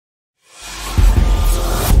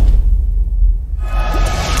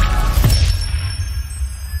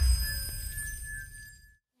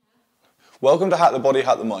Welcome to Hack the Body,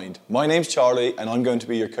 Hack the Mind. My name's Charlie and I'm going to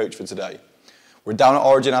be your coach for today. We're down at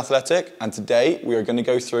Origin Athletic and today we are going to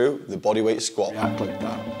go through the bodyweight squat. Act like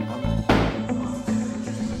that.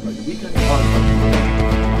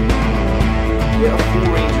 Get a full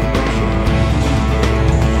range of motion.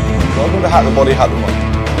 Welcome to Hack the Body, Hack the Mind.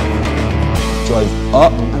 Drive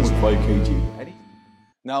up. And 5 kg.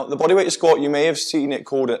 Now, the bodyweight squat, you may have seen it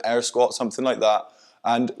called an air squat, something like that.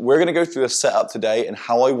 And we're going to go through the setup today and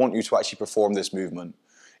how I want you to actually perform this movement.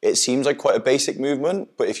 It seems like quite a basic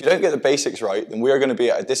movement, but if you don't get the basics right, then we are going to be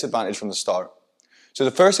at a disadvantage from the start. So the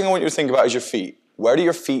first thing I want you to think about is your feet. Where do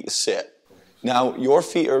your feet sit? Now, your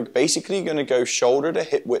feet are basically going to go shoulder to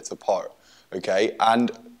hip width apart, okay?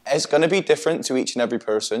 And it's going to be different to each and every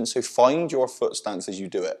person, so find your foot stance as you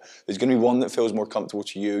do it. There's going to be one that feels more comfortable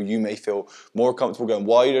to you. You may feel more comfortable going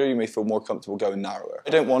wider, you may feel more comfortable going narrower. What I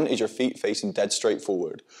don't want is your feet facing dead straight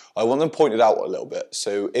forward. I want them pointed out a little bit.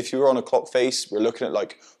 So if you were on a clock face, we're looking at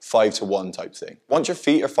like 5 to 1 type thing. Once your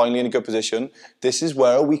feet are finally in a good position, this is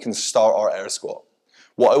where we can start our air squat.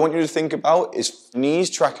 What I want you to think about is knees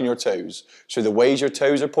tracking your toes. So the ways your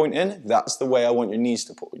toes are pointing, that's the way I want your knees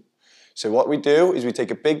to point. So what we do is we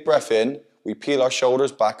take a big breath in, we peel our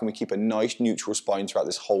shoulders back and we keep a nice neutral spine throughout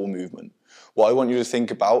this whole movement. What I want you to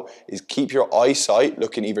think about is keep your eyesight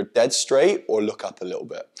looking either dead straight or look up a little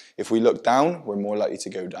bit. If we look down, we're more likely to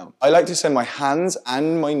go down. I like to send my hands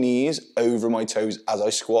and my knees over my toes as I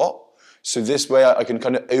squat. So this way I can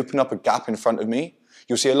kind of open up a gap in front of me.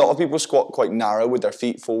 You'll see a lot of people squat quite narrow with their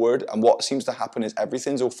feet forward, and what seems to happen is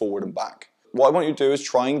everything's all forward and back. What I want you to do is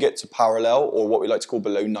try and get to parallel, or what we like to call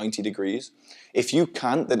below 90 degrees. If you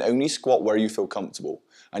can't, then only squat where you feel comfortable.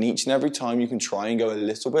 And each and every time you can try and go a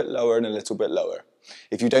little bit lower and a little bit lower.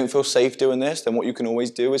 If you don't feel safe doing this, then what you can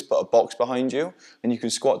always do is put a box behind you and you can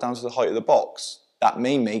squat down to the height of the box. That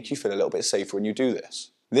may make you feel a little bit safer when you do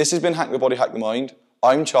this. This has been Hack the Body, Hack the Mind.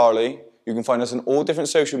 I'm Charlie. You can find us on all different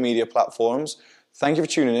social media platforms. Thank you for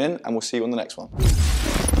tuning in and we'll see you on the next one.